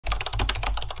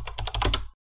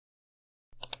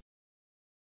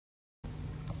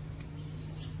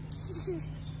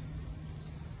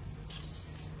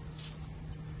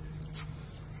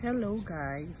Hello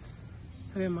guys.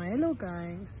 Sabi mo, hello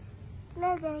guys.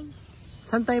 Hello guys.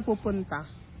 Saan tayo pupunta?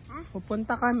 Ha?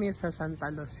 Pupunta kami sa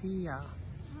Santa Lucia.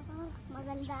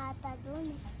 Maganda ata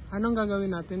doon. Anong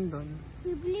gagawin natin doon?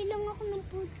 Bibili lang ako ng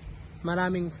foods.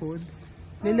 Maraming foods.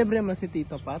 Lilibre mo si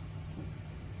Tito Pat?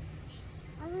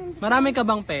 Ano, Marami ka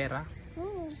bang pera?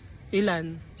 Oo.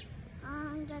 Ilan?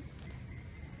 Hanggat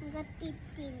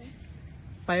 15.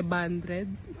 500?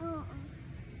 Oo.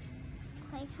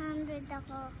 500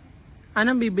 ako.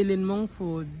 Anong bibilin mong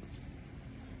food?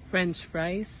 French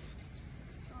fries?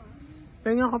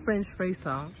 Pengen ako French fries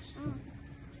ha?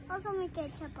 Also may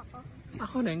ketchup ako.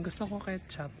 Ako rin, gusto ko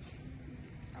ketchup.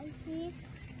 I see.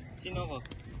 Sino ko?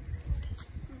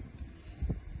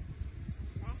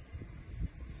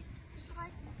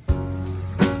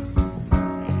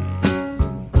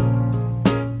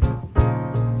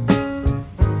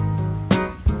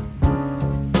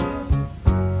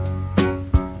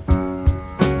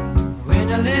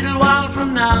 A little while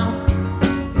from now,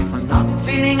 if I'm not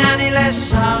feeling any less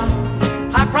sound,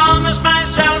 I promise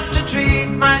myself to treat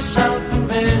myself and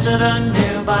visit a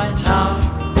nearby town.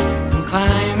 And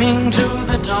climbing to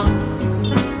the top,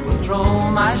 will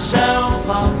throw myself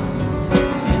out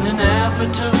in an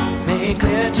effort to make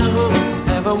clear to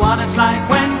whoever what it's like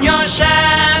when you're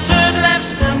shattered, left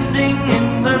standing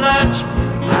in the lurch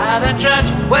at a church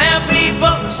where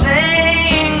people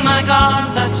saying, my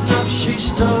God, that's tough. She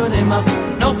stood him up.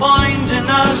 No point in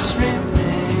us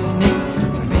remaining.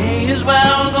 We may as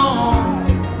well go home,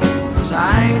 as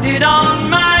I did on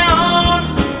my own,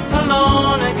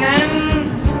 alone again.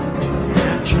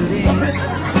 Naturally,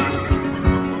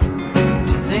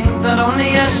 to think that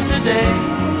only yesterday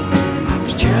I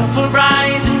was cheerful,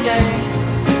 bright and gay,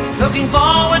 looking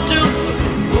forward to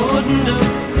wouldn't do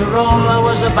the role I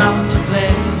was about to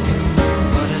play.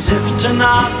 But as if to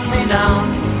knock me down,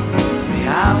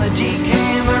 reality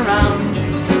came around,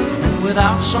 and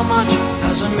without so much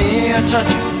as a mere touch,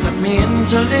 cut me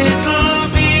into little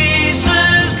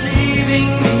pieces, leaving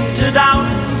me to doubt.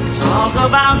 Talk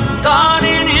about God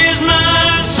in His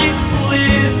mercy.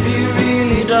 If He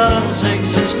really does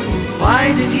exist,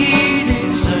 why did He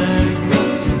desert me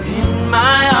in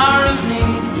my hour of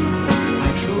need? I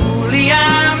truly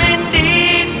am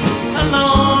indeed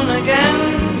alone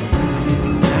again.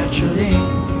 Naturally,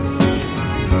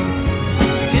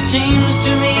 it seems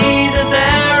to me that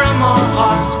there are more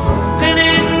hearts broken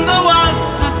in the world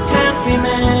that can't be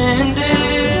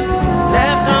mended,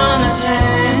 left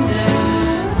unattended.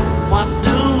 What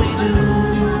do we do?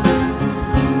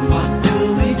 What do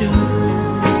we do?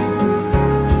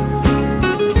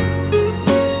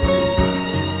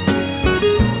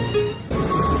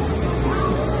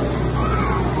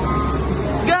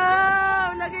 Go!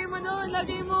 Lagay mo doon!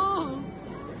 Lagay mo!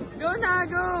 Go na!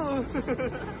 Go!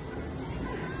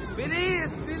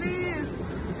 Bilis! Bilis!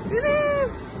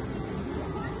 Bilis!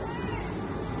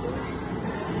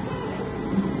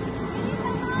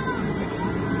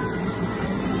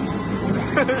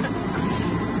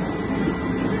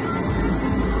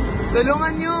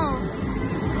 Tulungan nyo!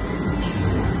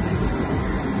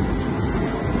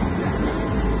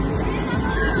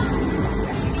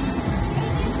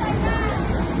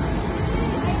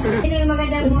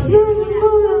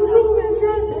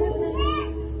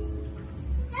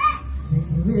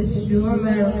 Wish you a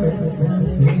Merry Christmas.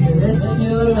 Wish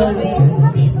you a lovely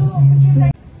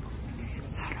Christmas.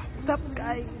 Sarap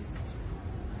guys!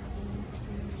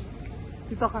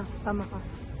 Dito ka, sama ka.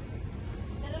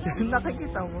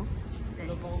 Nakikita mo?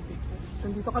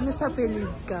 Nandito kami sa Feliz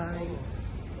guys.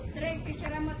 Trek,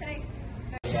 picture mo, Trek.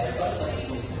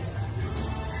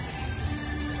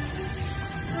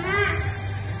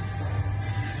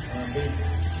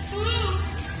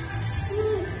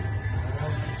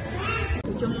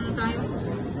 Picture muna tayo.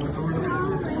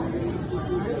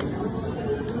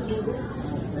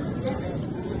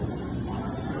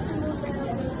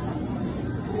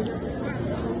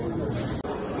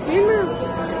 Ayun na.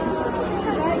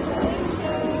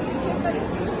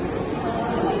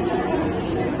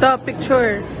 Ito,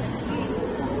 picture.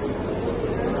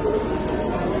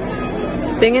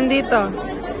 Tingin dito.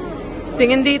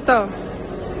 Tingin dito.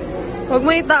 Huwag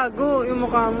mo itago yung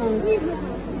mukha mo.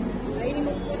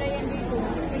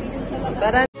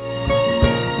 Tara.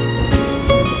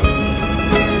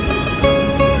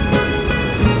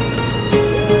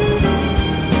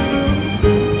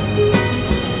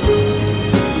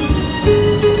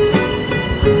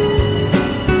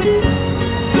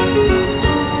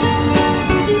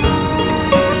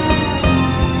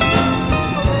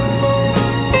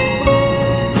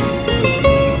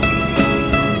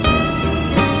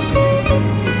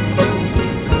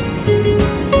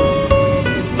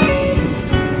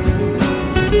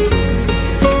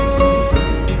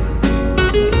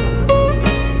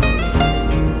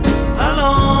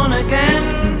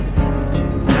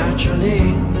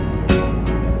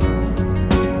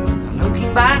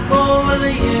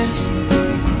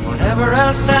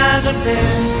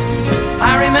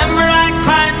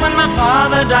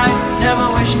 father died, never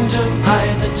wishing to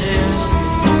hide the tears.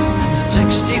 And at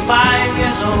 65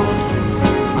 years old,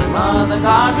 my mother,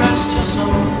 God rest her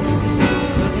soul,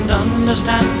 couldn't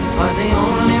understand why the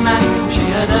only man she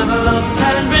had ever loved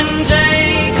had been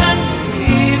taken,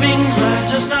 leaving her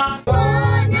to start.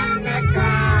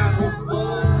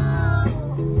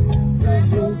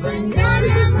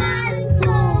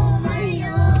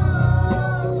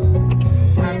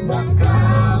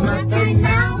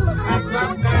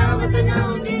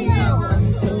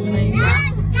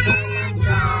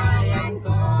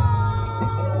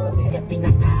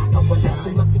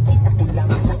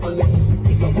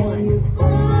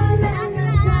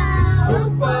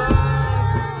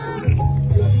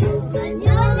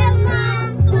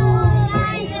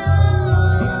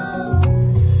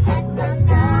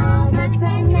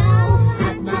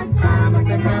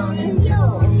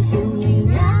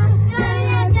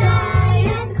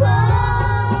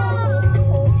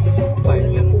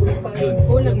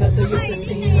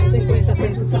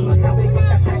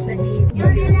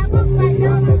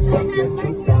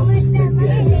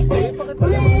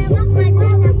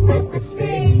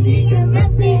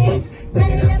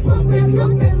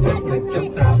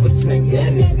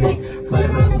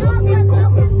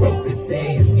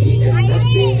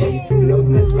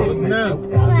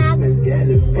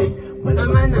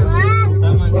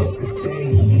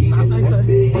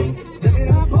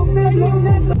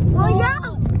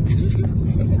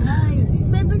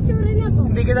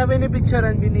 Hindi kita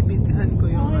binipicturean ko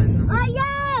yung ano.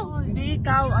 Ayaw! Hindi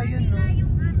ikaw, ayun no.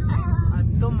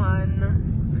 Ato man.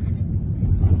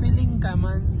 Feeling ka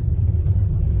man.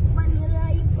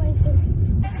 Panirayo pa ito.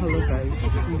 Hello guys,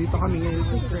 dito kami ngayon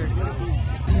sa circle.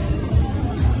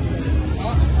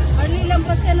 Arli,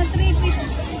 lampas ka na 3 feet.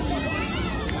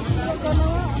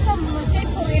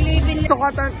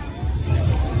 Sukatan.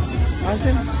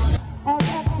 Asin?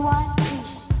 Okay.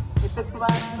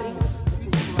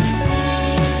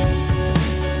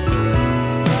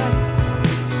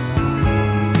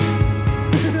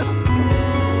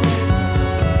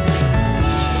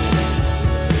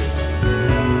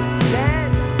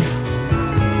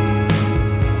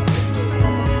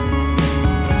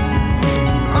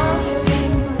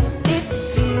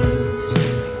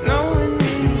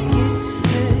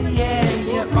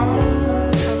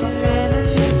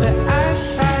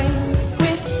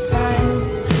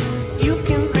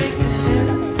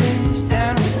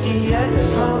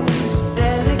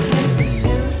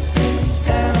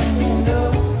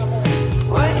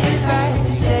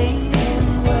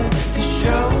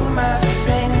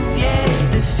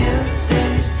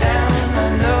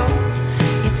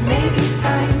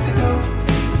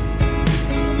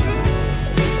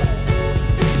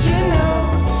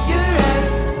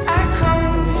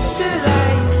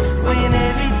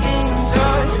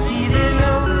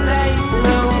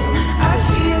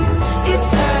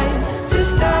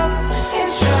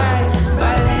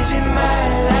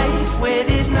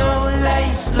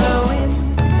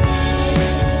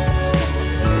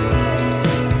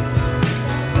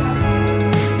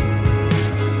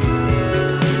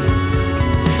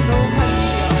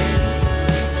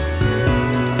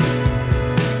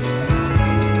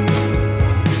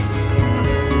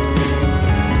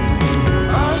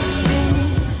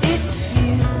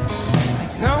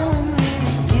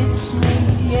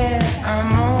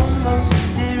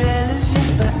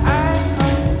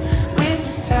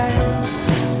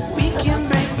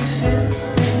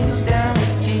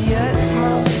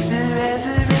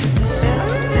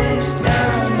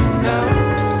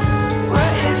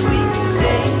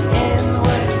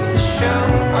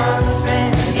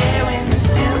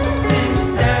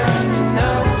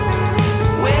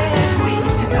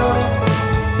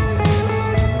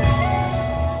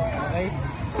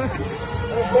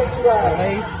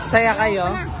 Saya kayo?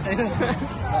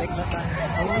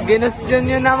 Ginustyon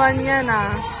nyo naman yan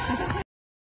ah.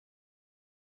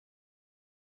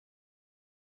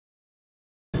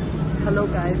 Hello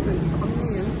guys, nandito kami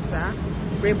ngayon sa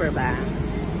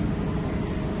riverbanks.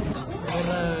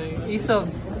 Isog.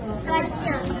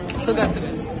 Sugat.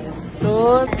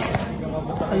 Tut.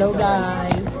 Hello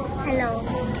guys. Hello.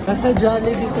 Nasa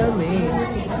Jollibee kami.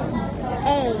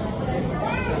 Hey.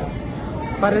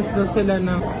 Pares daw sila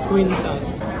ng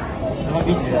quintas. Mga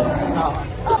bidyo. Oo.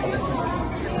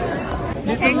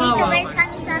 Nandito guys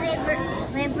kami sa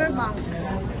riverbank.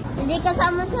 Hindi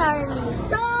kasama si Harley.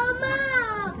 Sama!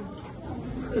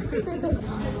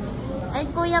 Ay,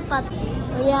 Kuya Pat.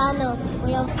 Kuya ano?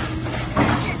 Kuya...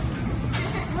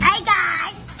 Hi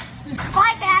guys! Ako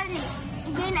ay Harley.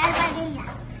 Jane Alvadilla.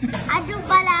 Adyo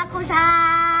pala ako sa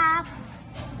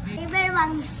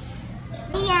riverbank.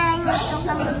 Yan, gusto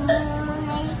kami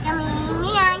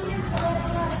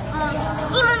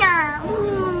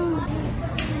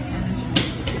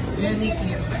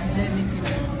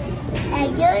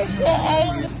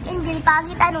Hindi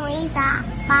pangit ano isa.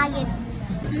 Pangit.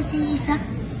 Ito si isa.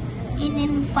 Ini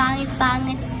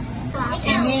pangit-pangit.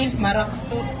 Ini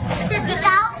marakso.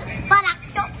 Ikaw,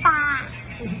 parakso pa.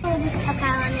 Gusto ka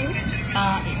kawanin?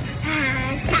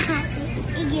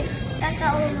 Igit.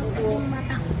 Kakaulog ko yung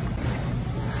mata.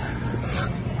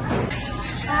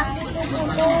 Bakit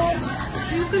ito?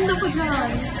 Ang ganda ko dyan.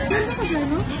 Ganda ko dyan,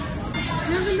 no?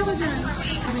 Ang ganda ko dyan.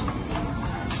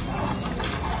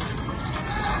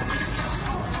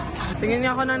 Tingnan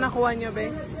niya ako na nakuha niya, be.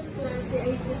 Klase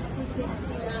ay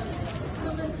 60-60 lang.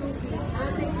 Mga suki,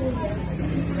 ate kuya,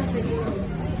 kapatid.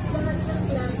 Lahat ng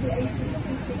klase ay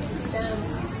 60-60 lang.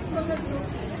 Mga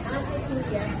suki, ate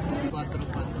kuya.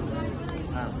 4-4.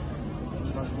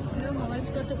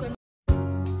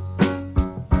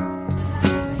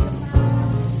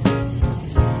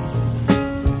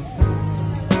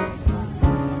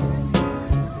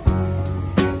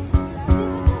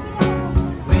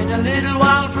 A little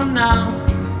while from now,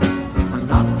 if I'm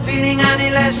not feeling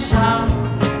any less sound,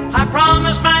 I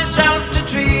promise myself to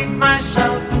treat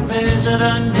myself and visit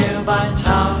a nearby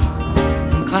town.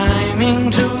 And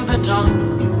climbing to the top,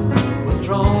 will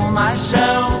throw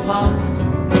myself off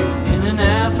in an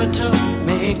effort to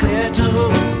make clear to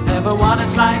whoever what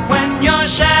it's like when you're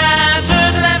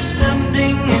shattered, left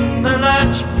standing in the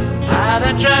lurch at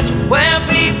a church where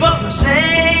people are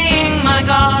saying, my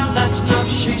God, that's tough.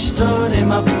 She stood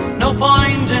him up. No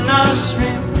point in us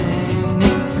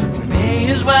remaining. We may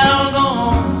as well go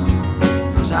home,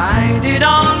 'cause I did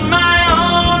on my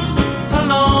own,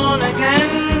 alone again.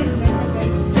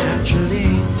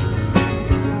 Naturally,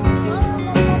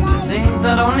 think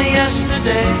that only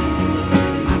yesterday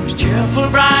I was cheerful,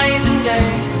 bright and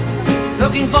gay,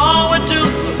 looking forward to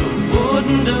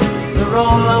wouldn't do the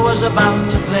role I was about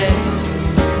to play.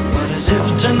 But as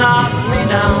if to knock me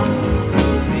down,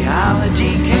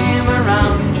 reality came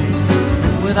around,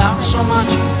 and without so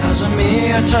much as a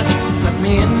mere touch, cut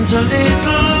me into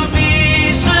little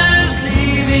pieces,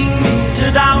 leaving me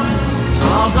to doubt.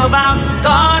 Talk about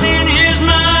God in His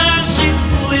mercy,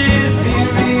 if He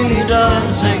really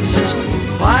does exist,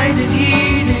 why did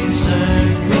He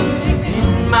desert me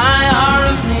in my hour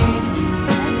of need?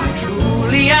 I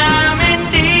truly am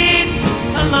indeed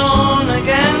alone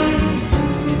again.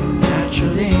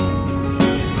 Naturally,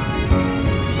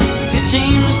 it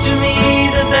seems to me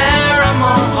that there are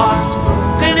more hearts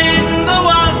broken in the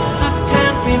world that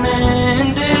can't be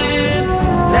mended,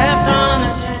 left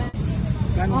unattended.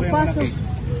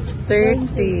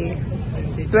 30.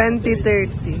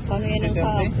 20-30. Paano yan ang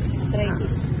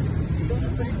ka-arthritis?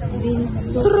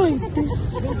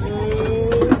 Arthritis.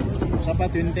 Sa pa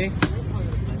 20.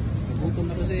 Gutom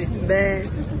na kasi. Be.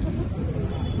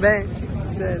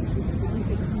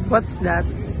 What's that?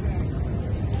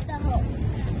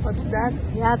 What's that?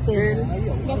 Yate. Girl.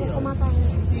 Hindi ako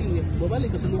kumakain.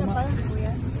 Babalik ka sa luma.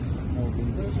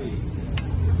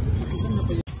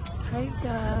 Hi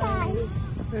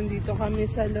guys. Nandito kami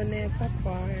sa Luneta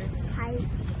Park. Hi.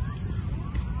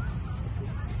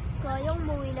 Sayang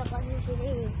umuwi na kasi sila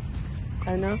eh.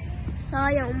 Ano?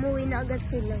 Sayang umuwi na agad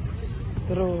sila.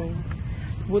 True.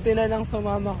 Buti na lang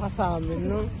sumama ka sa amin,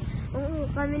 no? Oo,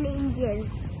 kami ni Angel.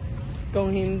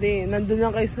 Kung hindi, nandun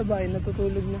na kayo sa bahay,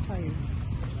 natutulog na kayo.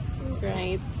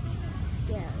 Right?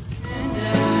 Yeah.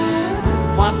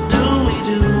 What do we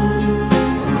do?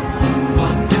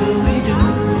 What do we do?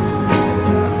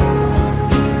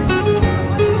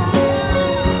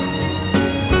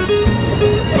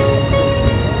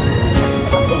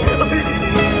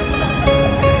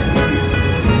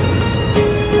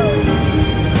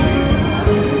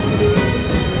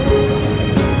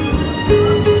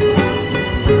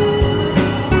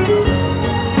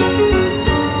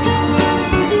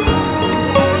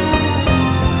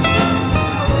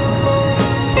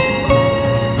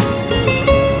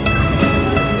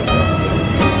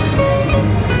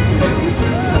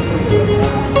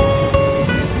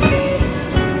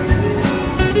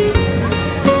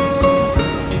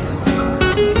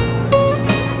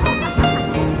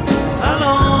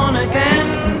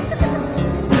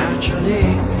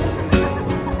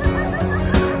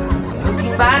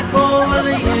 Back over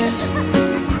the years,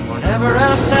 whatever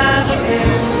else that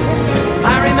appears,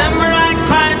 I remember I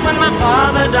cried when my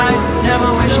father died, never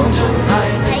wishing to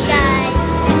hide the tears.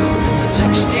 At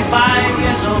 65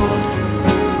 years old,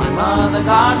 my mother,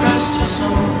 God rest her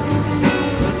soul,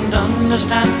 couldn't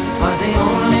understand why the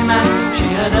only man she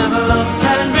had ever loved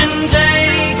had been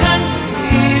taken,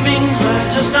 leaving her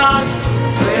to start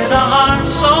with a heart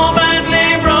so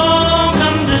badly broken.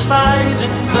 Despite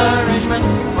encouragement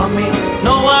from me,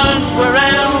 no words were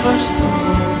ever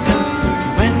spoken.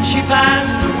 When she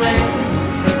passed away,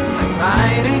 I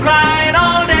cried and cried.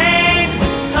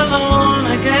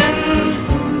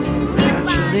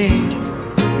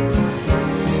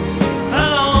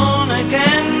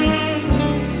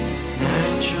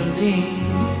 need.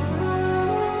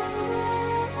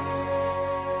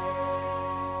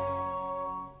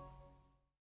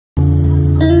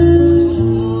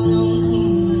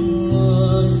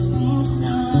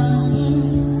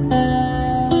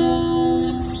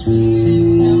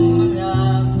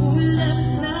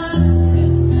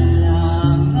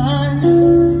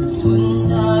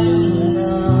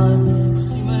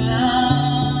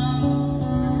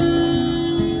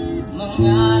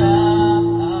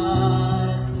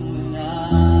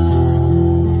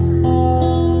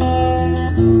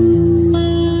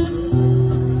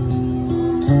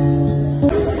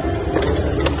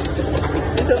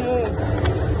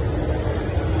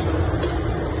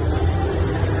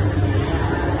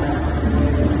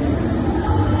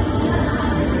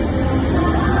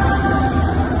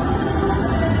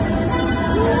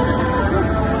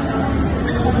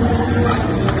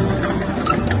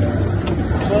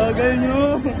 Bagal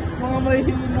nyo, mga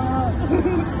mahina.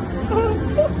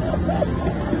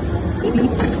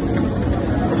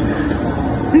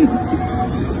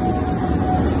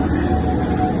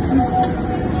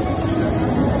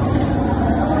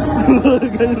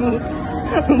 Bagal mo.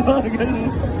 Bagal mo.